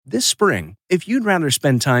This spring, if you'd rather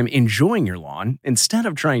spend time enjoying your lawn instead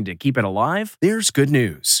of trying to keep it alive, there's good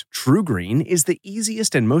news. TruGreen is the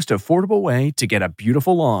easiest and most affordable way to get a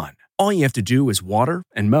beautiful lawn. All you have to do is water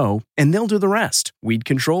and mow, and they'll do the rest. Weed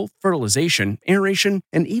control, fertilization, aeration,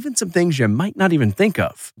 and even some things you might not even think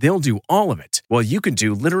of. They'll do all of it, while you can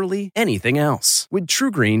do literally anything else. With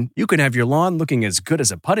TruGreen, you can have your lawn looking as good as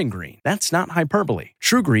a putting green. That's not hyperbole.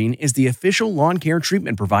 TruGreen is the official lawn care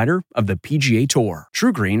treatment provider of the PGA Tour.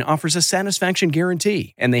 TruGreen offers a satisfaction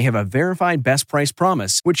guarantee, and they have a verified best price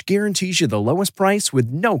promise, which guarantees you the lowest price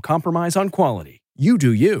with no compromise on quality. You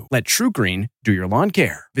do you. Let TruGreen do your lawn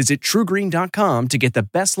care. Visit TruGreen.com to get the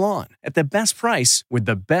best lawn at the best price with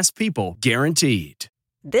the best people guaranteed.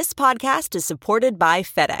 This podcast is supported by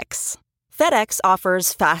FedEx. FedEx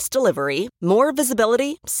offers fast delivery, more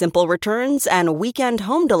visibility, simple returns, and weekend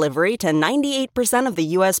home delivery to 98% of the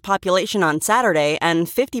U.S. population on Saturday and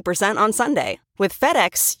 50% on Sunday. With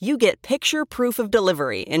FedEx, you get picture proof of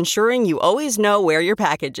delivery, ensuring you always know where your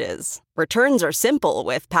package is. Returns are simple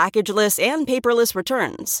with packageless and paperless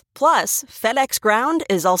returns. Plus, FedEx Ground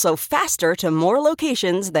is also faster to more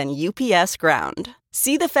locations than UPS Ground.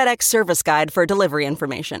 See the FedEx service guide for delivery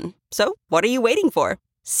information. So, what are you waiting for?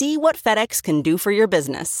 See what FedEx can do for your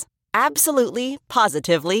business. Absolutely,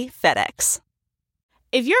 positively FedEx.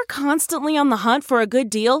 If you're constantly on the hunt for a good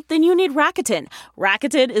deal, then you need Rakuten.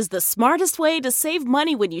 Rakuten is the smartest way to save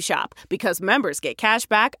money when you shop because members get cash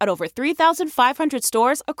back at over 3,500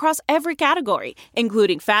 stores across every category,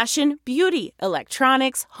 including fashion, beauty,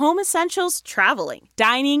 electronics, home essentials, traveling,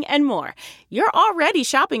 dining, and more. You're already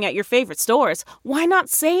shopping at your favorite stores. Why not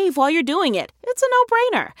save while you're doing it? It's a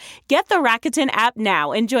no-brainer. Get the Rakuten app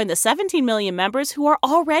now and join the 17 million members who are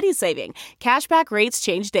already saving. Cashback rates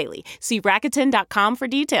change daily. See Rakuten.com for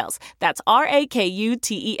details. That's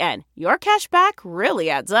Rakuten. Your cash back really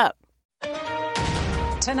adds up.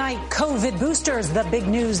 Tonight, COVID boosters. The big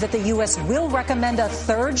news that the U.S. will recommend a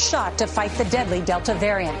third shot to fight the deadly Delta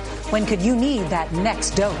variant. When could you need that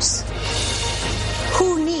next dose?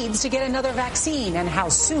 Who needs to get another vaccine and how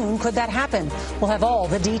soon could that happen? We'll have all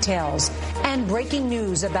the details. And breaking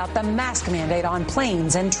news about the mask mandate on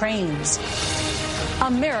planes and trains.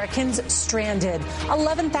 Americans stranded.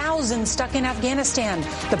 11,000 stuck in Afghanistan.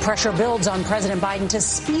 The pressure builds on President Biden to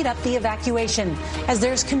speed up the evacuation as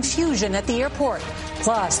there's confusion at the airport.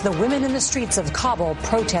 Plus, the women in the streets of Kabul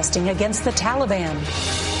protesting against the Taliban.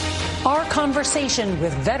 Our conversation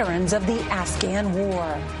with veterans of the Afghan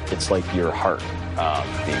war. It's like your heart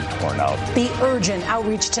being torn out. The urgent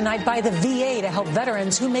outreach tonight by the VA to help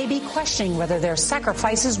veterans who may be questioning whether their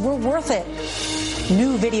sacrifices were worth it.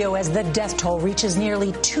 New video as the death toll reaches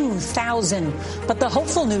nearly 2,000. But the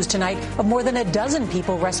hopeful news tonight of more than a dozen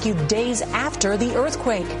people rescued days after the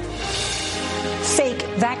earthquake. Fake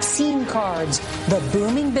vaccine cards. The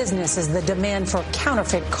booming business as the demand for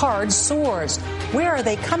counterfeit cards soars. Where are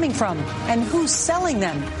they coming from? And who's selling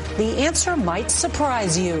them? The answer might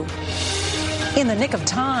surprise you. In the nick of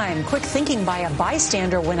time, quick thinking by a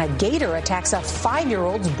bystander when a gator attacks a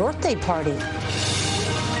 5-year-old's birthday party.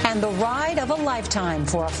 And the ride of a lifetime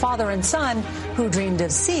for a father and son who dreamed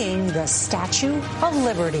of seeing the Statue of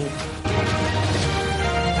Liberty.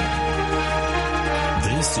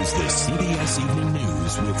 This is the CBS Evening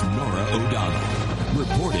News with Norah O'Donnell,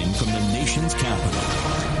 reporting from the nation's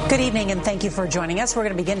capital. Good evening, and thank you for joining us. We're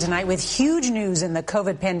going to begin tonight with huge news in the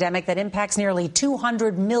COVID pandemic that impacts nearly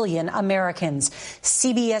 200 million Americans.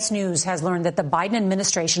 CBS News has learned that the Biden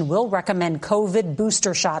administration will recommend COVID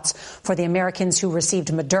booster shots for the Americans who received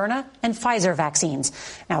Moderna and Pfizer vaccines.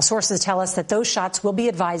 Now, sources tell us that those shots will be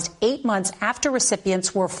advised 8 months after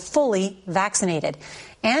recipients were fully vaccinated.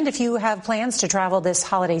 And if you have plans to travel this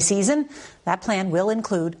holiday season, that plan will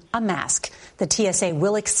include a mask. The TSA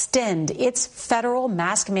will extend its federal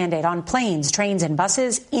mask mandate on planes, trains, and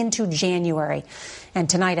buses into January. And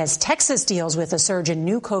tonight, as Texas deals with a surge in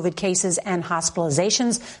new COVID cases and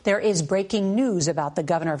hospitalizations, there is breaking news about the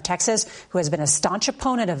governor of Texas, who has been a staunch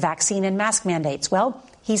opponent of vaccine and mask mandates. Well,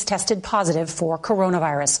 he's tested positive for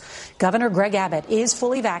coronavirus. Governor Greg Abbott is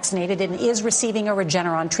fully vaccinated and is receiving a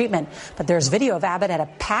Regeneron treatment. But there's video of Abbott at a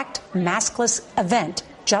packed, maskless event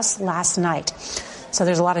just last night. So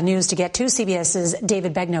there's a lot of news to get to. CBS's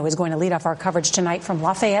David Begnaud is going to lead off our coverage tonight from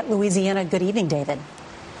Lafayette, Louisiana. Good evening, David.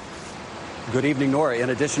 Good evening, Nora. In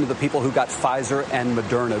addition to the people who got Pfizer and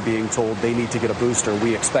Moderna being told they need to get a booster,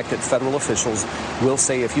 we expect that federal officials will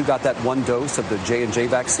say if you got that one dose of the J&J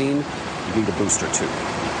vaccine, you need a booster too.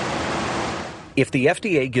 If the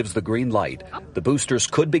FDA gives the green light, the boosters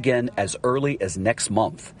could begin as early as next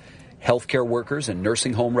month. Healthcare workers and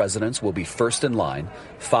nursing home residents will be first in line,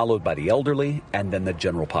 followed by the elderly and then the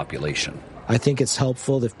general population. I think it's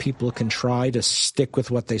helpful if people can try to stick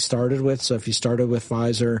with what they started with. So if you started with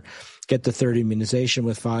Pfizer, get the third immunization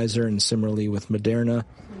with Pfizer, and similarly with Moderna.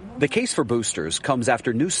 The case for boosters comes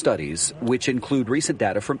after new studies which include recent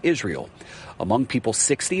data from Israel. Among people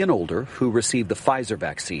 60 and older who received the Pfizer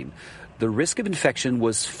vaccine, the risk of infection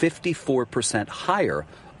was 54% higher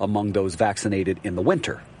among those vaccinated in the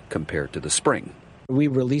winter compared to the spring. We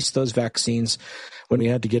released those vaccines when we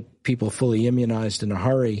had to get people fully immunized in a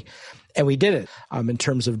hurry. And we did it. In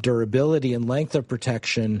terms of durability and length of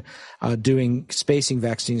protection, spacing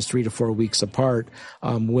vaccines 3 to 4 weeks apart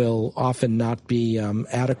will often not be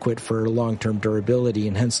adequate for long-term durability,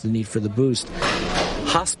 and hence the need for the boost.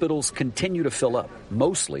 Hospitals continue to fill up,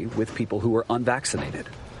 mostly with people who are unvaccinated.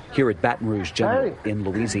 Here at Baton Rouge General in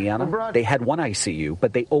Louisiana, they had one ICU,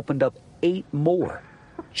 but they opened up 8 more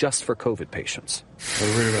just for COVID patients. I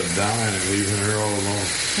was worried about dying and leaving her all alone.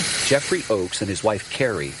 Jeffrey Oakes and his wife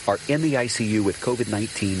Carrie are in the ICU with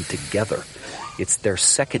COVID-19 together. It's their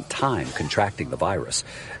second time contracting the virus.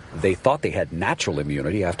 They thought they had natural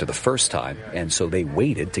immunity after the first time, and so they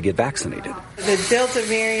waited to get vaccinated. The Delta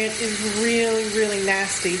variant is really, really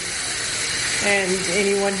nasty. And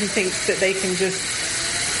anyone who thinks that they can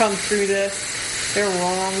just come through this, they're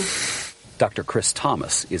wrong. Dr. Chris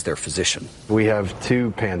Thomas is their physician. We have 2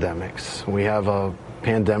 pandemics. We have a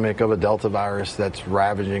pandemic of a Delta virus that's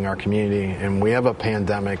ravaging our community, and we have a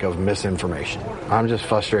pandemic of misinformation. I'm just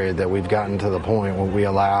frustrated that we've gotten to the point where we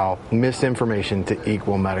allow misinformation to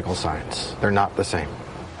equal medical science. They're not the same.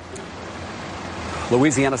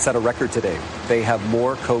 Louisiana set a record today. They have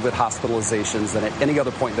more COVID hospitalizations than at any other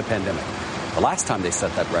point in the pandemic. The last time they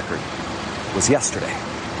set that record was yesterday.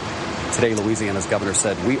 Today, Louisiana's governor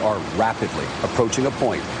said we are rapidly approaching a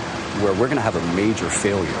point where we're going to have a major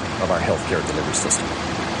failure of our health care delivery system.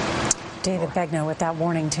 David Begnaud with that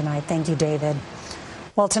warning tonight. Thank you, David.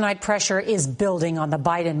 Well, tonight pressure is building on the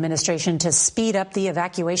Biden administration to speed up the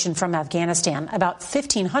evacuation from Afghanistan. About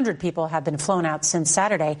 1,500 people have been flown out since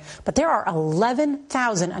Saturday, but there are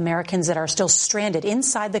 11,000 Americans that are still stranded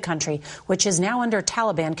inside the country, which is now under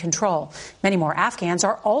Taliban control. Many more Afghans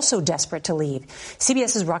are also desperate to leave.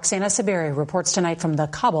 CBS's Roxana Saberi reports tonight from the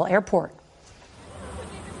Kabul airport.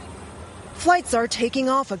 Flights are taking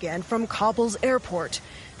off again from Kabul's airport.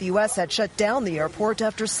 The U.S. had shut down the airport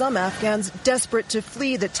after some Afghans desperate to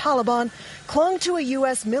flee the Taliban clung to a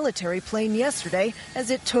U.S. military plane yesterday as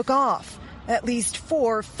it took off. At least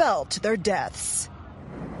 4 fell to their deaths.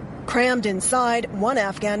 Crammed inside, one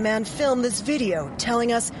Afghan man filmed this video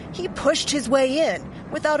telling us he pushed his way in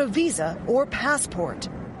without a visa or passport.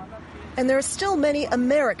 And there are still many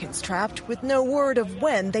Americans trapped with no word of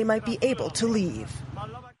when they might be able to leave.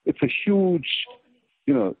 It's a huge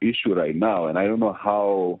issue right now, and I don't know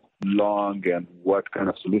how long and what kind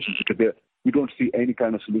of solutions it could be. We don't see any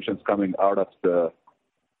kind of solutions coming out of the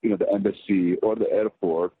embassy or the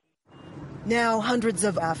airport. Now hundreds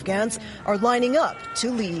of Afghans are lining up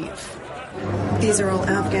to leave. These are all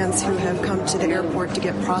Afghans who have come to the airport to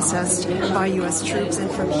get processed by U.S. troops,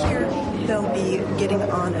 and from here they'll be getting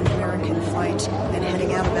on an American flight and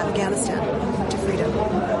heading out of Afghanistan to freedom.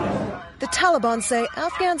 The Taliban say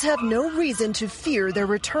Afghans have no reason to fear their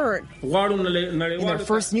return. In their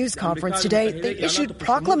first news conference today, they issued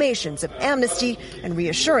proclamations of amnesty and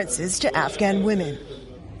reassurances to Afghan women.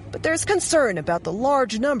 But there's concern about the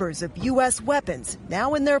large numbers of U.S. weapons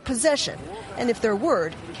now in their possession and if their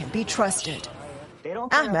word can be trusted.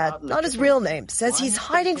 Ahmad, not his real name, says he's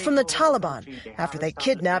hiding from the Taliban after they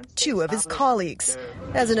kidnapped 2 of his colleagues.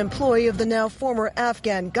 As an employee of the now former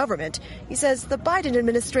Afghan government, he says the Biden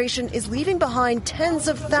administration is leaving behind tens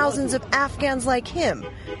of thousands of Afghans like him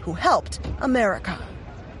who helped America.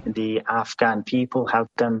 The Afghan people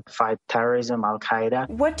helped them fight terrorism, Al-Qaeda.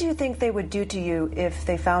 What do you think they would do to you if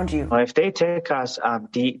they found you? Well, if they take us,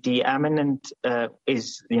 the imminent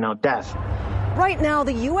is, death. Right now,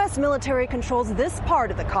 the U.S. military controls this part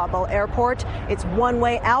of the Kabul airport. It's one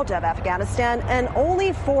way out of Afghanistan, and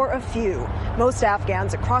only for a few. Most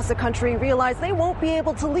Afghans across the country realize they won't be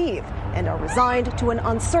able to leave and are resigned to an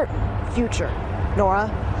uncertain future. Nora?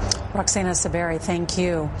 Roxana Saberi, thank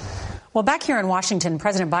you. Well, back here in Washington,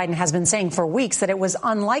 President Biden has been saying for weeks that it was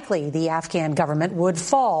unlikely the Afghan government would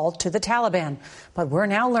fall to the Taliban. But we're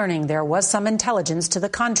now learning there was some intelligence to the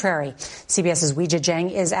contrary. CBS's Weijia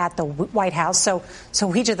Jiang is at the White House. So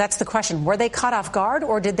Weijia, that's the question. Were they caught off guard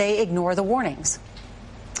or did they ignore the warnings?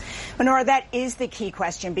 Nora, that is the key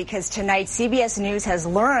question, because tonight CBS News has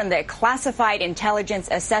learned that classified intelligence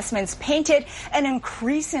assessments painted an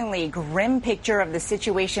increasingly grim picture of the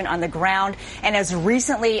situation on the ground. And as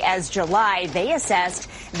recently as July, they assessed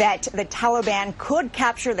that the Taliban could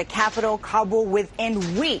capture the capital, Kabul,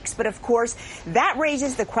 within weeks. But of course, that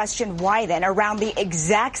raises the question, why then? Around the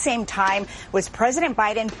exact same time was President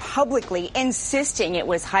Biden publicly insisting it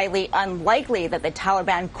was highly unlikely that the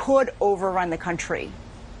Taliban could overrun the country.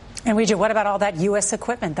 And Weijia, what about all that U.S.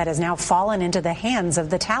 equipment that has now fallen into the hands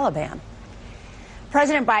of the Taliban?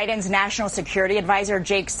 President Biden's national security advisor,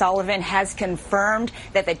 Jake Sullivan, has confirmed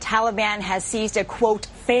that the Taliban has seized a, quote,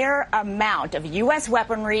 fair amount of U.S.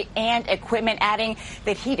 weaponry and equipment, adding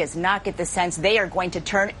that he does not get the sense they are going to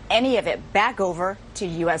turn any of it back over to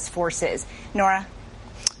U.S. forces. Nora?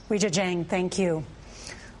 Weijia Jiang, thank you.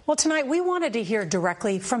 Well, tonight we wanted to hear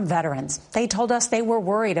directly from veterans. They told us they were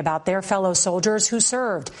worried about their fellow soldiers who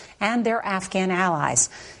served and their Afghan allies.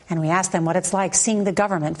 And we asked them what it's like seeing the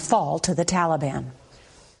government fall to the Taliban.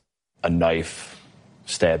 A knife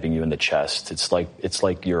stabbing you in the chest. It's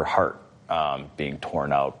like your heart being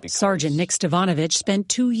torn out. Sergeant Nick Stavanovich spent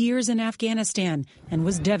 2 years in Afghanistan and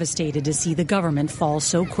was devastated to see the government fall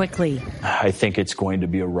so quickly. I think it's going to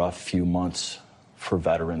be a rough few months for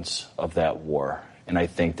veterans of that war. And I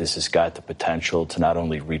think this has got the potential to not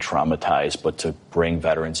only re-traumatize, but to bring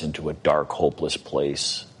veterans into a dark, hopeless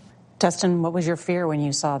place. Dustin, what was your fear when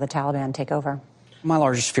you saw the Taliban take over? My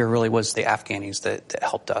largest fear really was the Afghanis that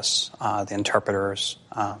helped us, the interpreters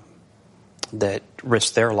that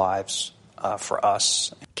risked their lives for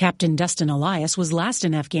us. Captain Dustin Elias was last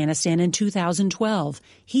in Afghanistan in 2012.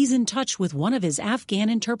 He's in touch with one of his Afghan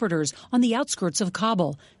interpreters on the outskirts of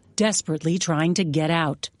Kabul, desperately trying to get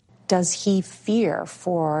out. Does he fear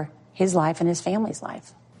for his life and his family's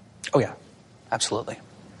life? Oh, yeah, absolutely.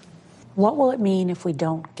 What will it mean if we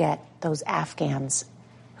don't get those Afghans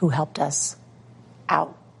who helped us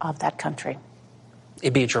out of that country?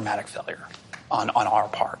 It'd be a dramatic failure on our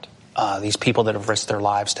part. These people that have risked their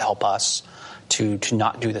lives to help us to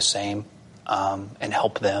not do the same and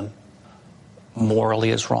help them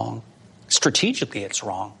morally is wrong. Strategically, it's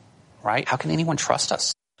wrong, right? How can anyone trust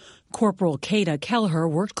us? Corporal Kata Kelleher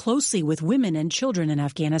worked closely with women and children in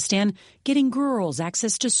Afghanistan, getting girls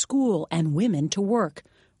access to school and women to work,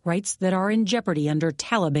 rights that are in jeopardy under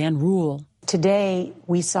Taliban rule. Today,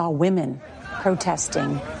 we saw women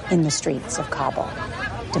protesting in the streets of Kabul,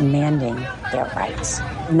 demanding their rights.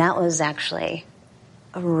 And that was actually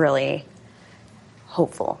a really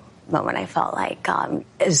hopeful moment. I felt like,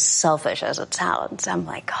 as selfish as it sounds, I'm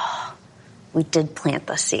like, oh, we did plant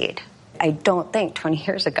the seed. I don't think 20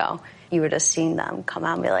 years ago you would have seen them come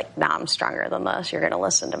out and be like, nah, I'm stronger than this. You're going to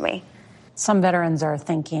listen to me. Some veterans are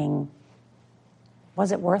thinking,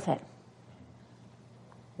 was it worth it?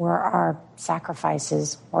 Were our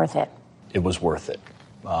sacrifices worth it? It was worth it.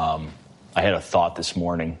 I had a thought this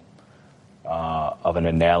morning of an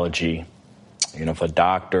analogy. You know, if a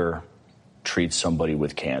doctor treats somebody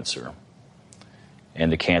with cancer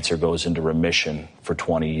and the cancer goes into remission for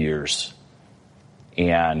 20 years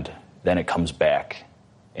and then it comes back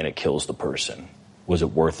and it kills the person. Was it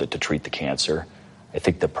worth it to treat the cancer? I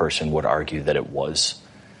think the person would argue that it was.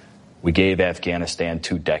 We gave Afghanistan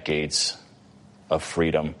 2 decades of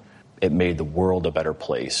freedom. It made the world a better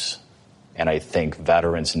place. And I think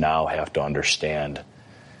veterans now have to understand,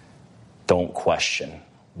 don't question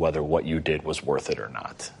whether what you did was worth it or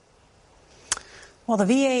not. Well, the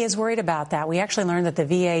VA is worried about that. We actually learned that the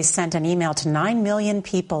VA sent an email to 9 million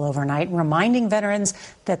people overnight, reminding veterans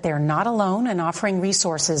that they're not alone and offering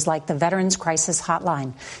resources like the Veterans Crisis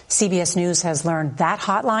Hotline. CBS News has learned that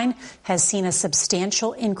hotline has seen a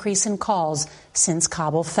substantial increase in calls since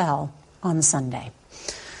Kabul fell on Sunday.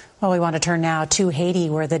 Well, we want to turn now to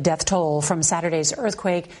Haiti, where the death toll from Saturday's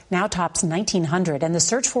earthquake now tops 1,900, and the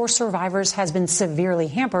search for survivors has been severely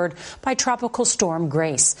hampered by Tropical Storm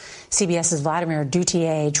Grace. CBS's Vladimir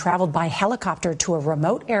Duthier traveled by helicopter to a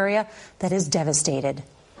remote area that is devastated.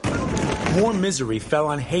 More misery fell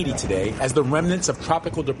on Haiti today as the remnants of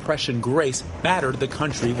Tropical Depression Grace battered the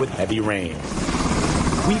country with heavy rain.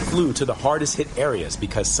 We flew to the hardest hit areas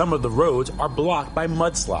because some of the roads are blocked by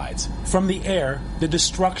mudslides. From the air, the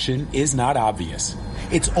destruction is not obvious.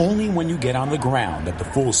 It's only when you get on the ground that the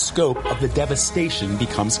full scope of the devastation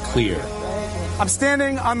becomes clear. I'm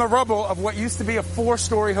standing on the rubble of what used to be a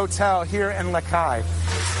 4-story hotel here in Les Cayes.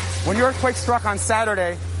 When the earthquake struck on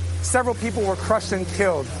Saturday, several people were crushed and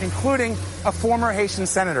killed, including a former Haitian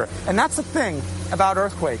senator. And that's the thing about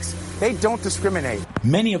earthquakes. They don't discriminate.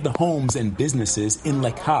 Many of the homes and businesses in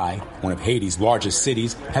Les Cayes, one of Haiti's largest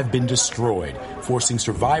cities, have been destroyed, forcing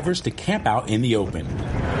survivors to camp out in the open.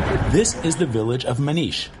 This is the village of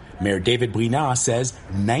Manish. Mayor David Brina says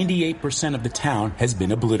 98% of the town has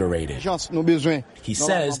been obliterated. He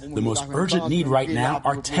says the most urgent need right now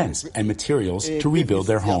are tents and materials to rebuild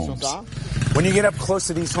their homes. When you get up close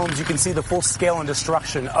to these homes, you can see the full scale and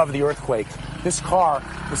destruction of the earthquake. This car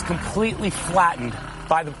was completely flattened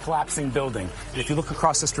by the collapsing building. And if you look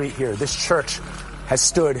across the street here, this church has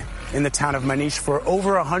stood in the town of Manish for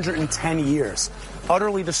over 110 years.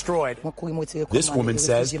 Utterly destroyed. This woman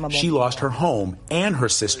says she lost her home and her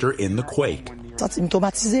sister in the quake.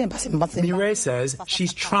 Mireille says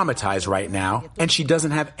she's traumatized right now and she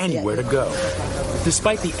doesn't have anywhere to go.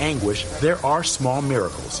 Despite the anguish, there are small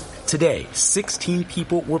miracles. Today, 16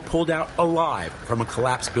 people were pulled out alive from a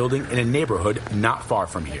collapsed building in a neighborhood not far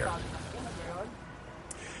from here.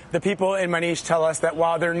 The people in Manish tell us that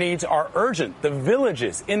while their needs are urgent, the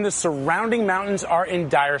villages in the surrounding mountains are in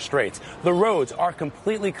dire straits. The roads are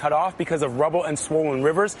completely cut off because of rubble and swollen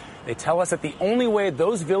rivers. They tell us that the only way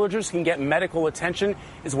those villagers can get medical attention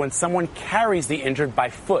is when someone carries the injured by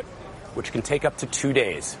foot, which can take up to 2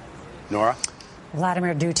 days. Nora?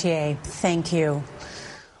 Vladimir Duthier, thank you.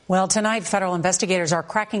 Well, tonight, federal investigators are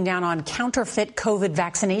cracking down on counterfeit COVID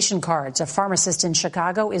vaccination cards. A pharmacist in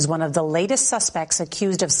Chicago is one of the latest suspects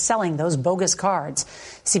accused of selling those bogus cards.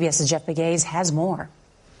 CBS's Jeff Begays has more.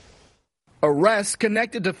 Arrests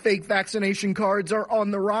connected to fake vaccination cards are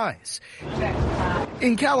on the rise.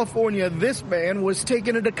 In California, this man was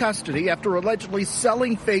taken into custody after allegedly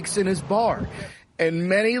selling fakes in his bar. And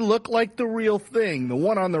many look like the real thing. The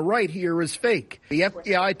one on the right here is fake. The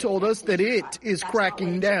FBI told us that it is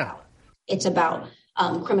cracking down. It's about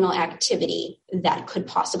criminal activity that could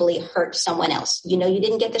possibly hurt someone else. You know you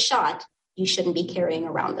didn't get the shot. You shouldn't be carrying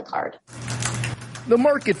around the card. The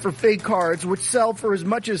market for fake cards, which sell for as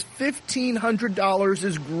much as $1,500,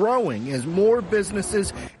 is growing as more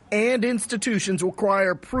businesses and institutions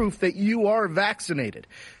require proof that you are vaccinated.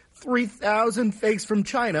 3,000 fakes from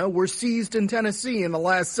China were seized in Tennessee in the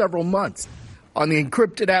last several months. On the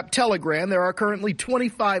encrypted app Telegram, there are currently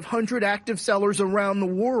 2,500 active sellers around the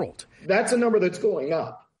world. That's a number that's going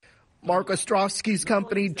up. Mark Ostrovsky's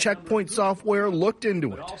company, Checkpoint Software, looked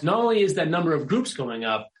into it. Not only is that number of groups going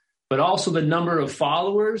up, but also the number of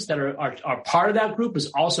followers that are part of that group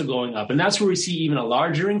is also going up. And that's where we see even a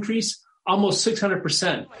larger increase. Almost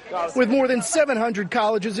 600%. With more than 700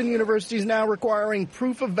 colleges and universities now requiring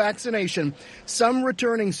proof of vaccination, some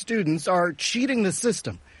returning students are cheating the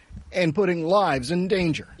system and putting lives in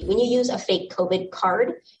danger. When you use a fake COVID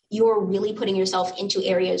card, you're really putting yourself into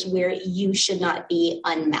areas where you should not be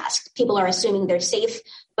unmasked. People are assuming they're safe,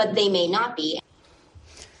 but they may not be.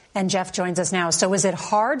 And Jeff joins us now. So is it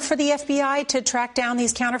hard for the FBI to track down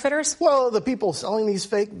these counterfeiters? Well, the people selling these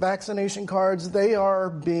fake vaccination cards, they are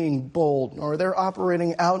being bold, or they're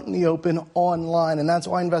operating out in the open online. And that's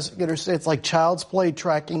why investigators say it's like child's play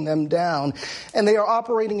tracking them down. And they are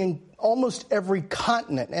operating in almost every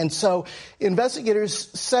continent. And so investigators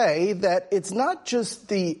say that it's not just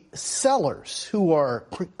the sellers who are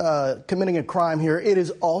committing a crime here. It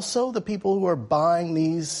is also the people who are buying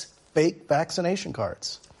these fake vaccination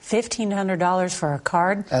cards. $1,500 for a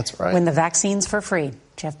card. That's right. When the vaccine's for free.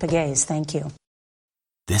 Jeff Begays, thank you.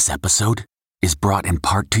 This episode is brought in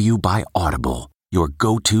part to you by Audible, your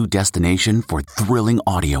go-to destination for thrilling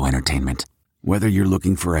audio entertainment. Whether you're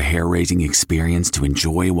looking for a hair-raising experience to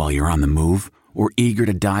enjoy while you're on the move, or eager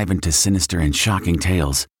to dive into sinister and shocking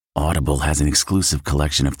tales, Audible has an exclusive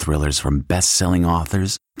collection of thrillers from best-selling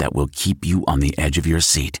authors that will keep you on the edge of your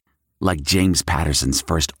seat. Like James Patterson's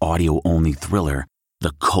first audio-only thriller,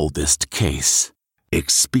 The Coldest Case.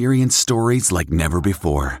 Experience stories like never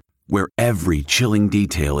before, where every chilling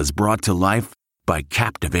detail is brought to life by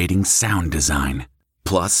captivating sound design.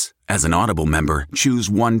 Plus, as an Audible member, choose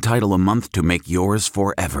one title a month to make yours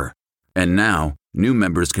forever. And now, new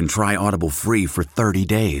members can try Audible free for 30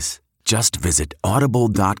 days. Just visit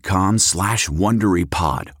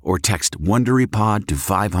audible.com/WonderyPod or text WonderyPod to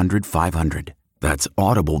 500-500. That's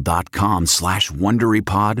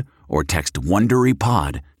audible.com/WonderyPod or text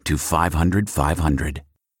WonderyPod to 500-500.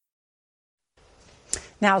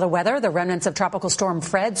 Now the weather. The remnants of Tropical Storm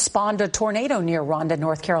Fred spawned a tornado near Ronda,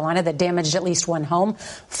 North Carolina that damaged at least one home.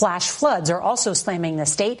 Flash floods are also slamming the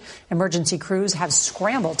state. Emergency crews have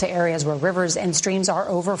scrambled to areas where rivers and streams are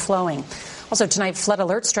overflowing. Also tonight, flood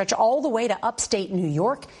alerts stretch all the way to upstate New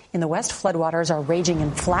York. In the west, floodwaters are raging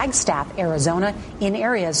in Flagstaff, Arizona, in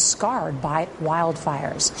areas scarred by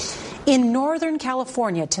wildfires. In Northern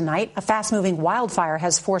California tonight, a fast-moving wildfire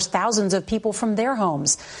has forced thousands of people from their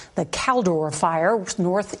homes. The Caldor fire,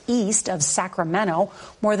 northeast of Sacramento,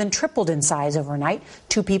 more than tripled in size overnight.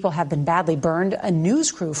 2 people have been badly burned. A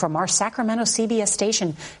news crew from our Sacramento CBS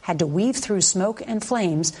station had to weave through smoke and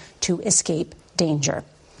flames to escape danger.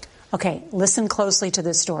 Okay, listen closely to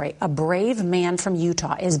this story. A brave man from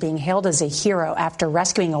Utah is being hailed as a hero after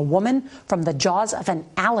rescuing a woman from the jaws of an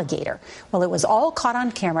alligator. Well, it was all caught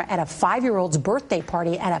on camera at a 5-year-old's birthday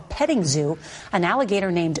party at a petting zoo. An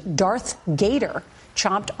alligator named Darth Gator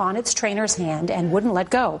chomped on its trainer's hand and wouldn't let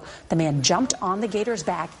go. The man jumped on the gator's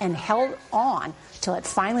back and held on till it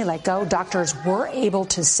finally let go. Doctors were able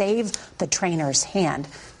to save the trainer's hand.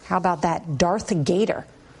 How about that? Darth Gator,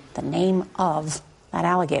 the name of that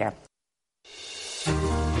alligator.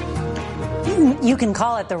 You can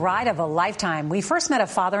call it the ride of a lifetime. We first met a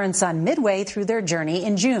father and son midway through their journey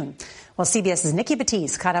in June. Well, CBS's Nikki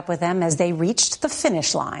Batiste caught up with them as they reached the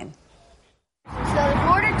finish line. So the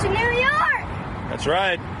border to New York! That's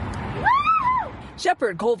right.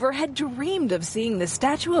 Shepard Culver had dreamed of seeing the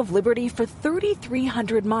Statue of Liberty for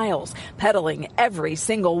 3,300 miles, pedaling every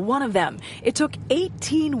single one of them. It took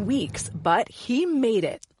 18 weeks, but he made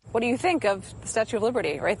it. What do you think of the Statue of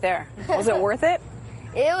Liberty right there? Was it worth it?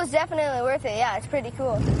 It was definitely worth it. Yeah, it's pretty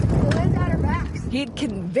cool. The wind's at our backs. He'd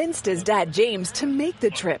convinced his dad, James, to make the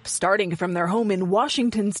trip, starting from their home in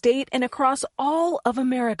Washington state and across all of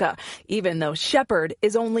America, even though Shepard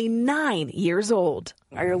is only 9 years old.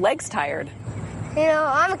 Are your legs tired? You know,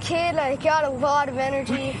 I'm a kid. I got a lot of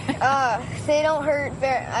energy. They don't hurt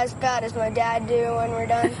as bad as my dad do when we're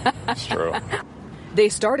done. That's true. They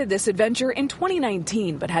started this adventure in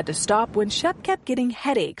 2019, but had to stop when Shep kept getting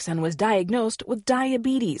headaches and was diagnosed with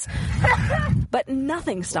diabetes. But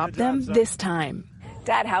nothing stopped them this time.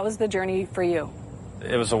 Dad, how was the journey for you?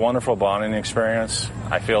 It was a wonderful bonding experience.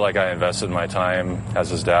 I feel like I invested my time as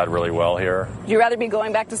his dad really well here. Would you rather be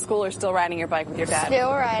going back to school or still riding your bike with your dad?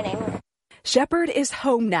 Still riding. Shepard is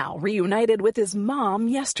home now, reunited with his mom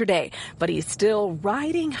yesterday, but he's still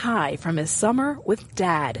riding high from his summer with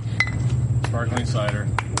Dad. Sparkling cider.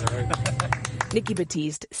 Nikki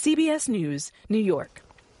Batiste, CBS News, New York.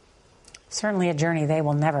 Certainly a journey they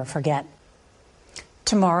will never forget.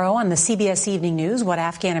 Tomorrow on the CBS Evening News, what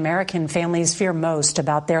Afghan American families fear most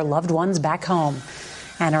about their loved ones back home.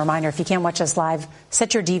 And a reminder, if you can't watch us live,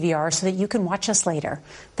 set your DVR so that you can watch us later.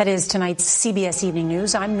 That is tonight's CBS Evening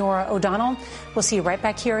News. I'm Norah O'Donnell. We'll see you right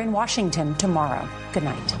back here in Washington tomorrow. Good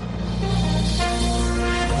night.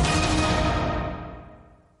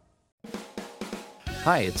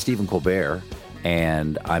 Hi, it's Stephen Colbert,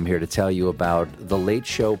 and I'm here to tell you about The Late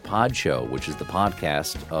Show Pod Show, which is the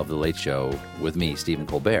podcast of The Late Show with me, Stephen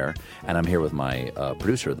Colbert, and I'm here with my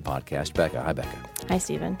producer of the podcast, Becca. Hi, Becca. Hi,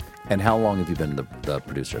 Stephen. And how long have you been the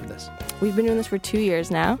producer of this? We've been doing this for 2 years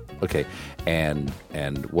now. Okay, and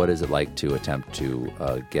what is it like to attempt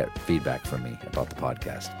to get feedback from me about the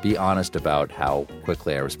podcast? Be honest about how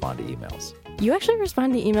quickly I respond to emails. You actually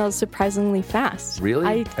respond to emails surprisingly fast. Really?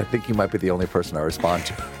 I think you might be the only person I respond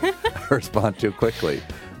to. I respond to quickly.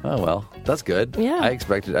 Oh, well, that's good. Yeah. I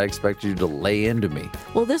expected you to lay into me.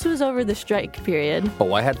 Well, this was over the strike period.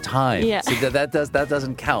 Oh, I had time. Yeah. See, that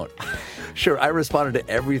doesn't count. Sure, I responded to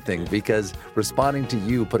everything because responding to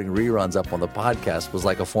you putting reruns up on the podcast was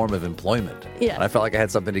like a form of employment. Yeah. And I felt like I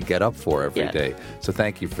had something to get up for every day. So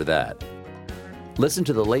thank you for that. Listen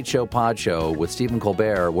to The Late Show Pod Show with Stephen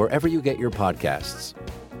Colbert wherever you get your podcasts.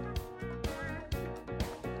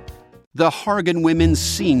 The Hargan women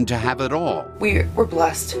seemed to have it all. We were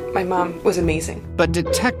blessed. My mom was amazing. But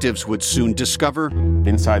detectives would soon discover...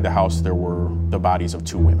 inside the house, there were the bodies of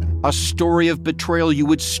 2 women. A story of betrayal you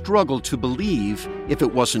would struggle to believe if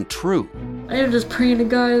it wasn't true. I am just praying to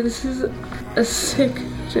God, this is a sick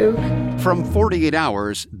joke. From 48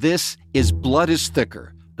 Hours, this is Blood is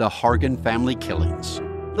Thicker, The Hargan Family Killings.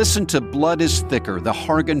 Listen to Blood is Thicker, The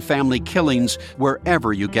Hargan Family Killings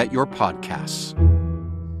wherever you get your podcasts.